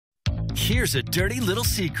Here's a dirty little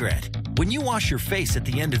secret. When you wash your face at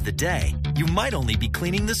the end of the day, you might only be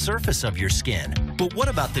cleaning the surface of your skin. But what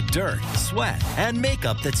about the dirt, sweat, and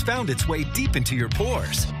makeup that's found its way deep into your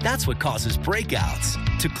pores? That's what causes breakouts.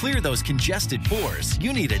 To clear those congested pores,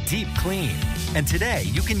 you need a deep clean. And today,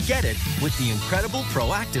 you can get it with the incredible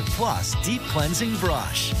Proactiv Plus Deep Cleansing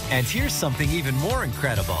Brush. And here's something even more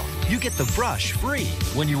incredible. You get the brush free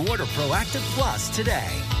when you order Proactiv Plus today.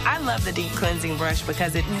 I love the Deep Cleansing Brush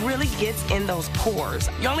because it really gets in those pores.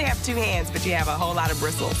 You only have 2 hands, but you have a whole lot of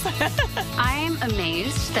bristles. I'm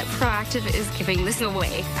amazed that Proactiv is giving this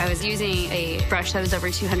away. I was using a brush that was over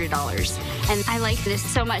 $200, and I like this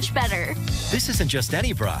so much better. This isn't just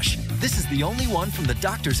any brush. This is the only one from the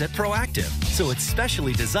doctors at Proactiv, so it's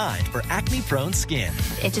specially designed for acne-prone skin.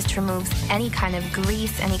 It just removes any kind of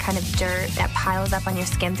grease, any kind of dirt that piles up on your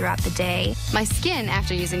skin throughout the day. My skin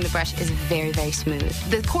after using the brush is very, very smooth.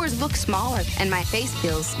 The pores look smaller, and my face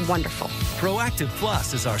feels wonderful. Proactiv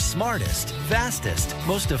Plus is our smartest, fastest,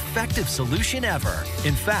 most effective solution ever.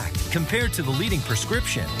 In fact, compared to the leading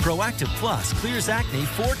prescription, Proactiv Plus clears acne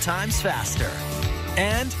 4 times faster.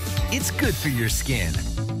 And it's good for your skin.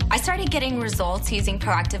 I started getting results using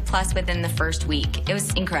Proactiv Plus within the first week. It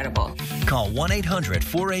was incredible. Call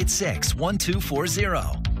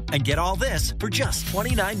 1-800-486-1240 and get all this for just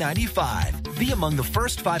 $29.95. Be among the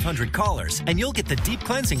first 500 callers, and you'll get the Deep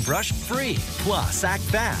Cleansing Brush free. Plus, act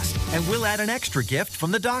fast, and we'll add an extra gift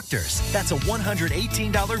from the doctors. That's a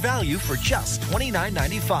 $118 value for just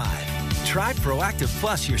 $29.95. Try Proactiv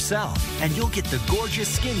Plus yourself, and you'll get the gorgeous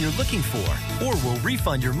skin you're looking for, or we'll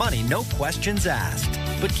refund your money, no questions asked.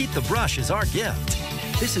 But keep the brush as our gift.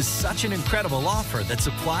 This is such an incredible offer that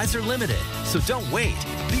supplies are limited, so don't wait.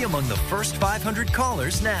 Be among the first 500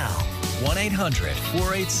 callers now.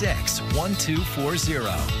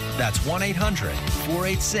 1-800-486-1240. That's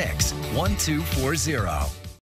 1-800-486-1240.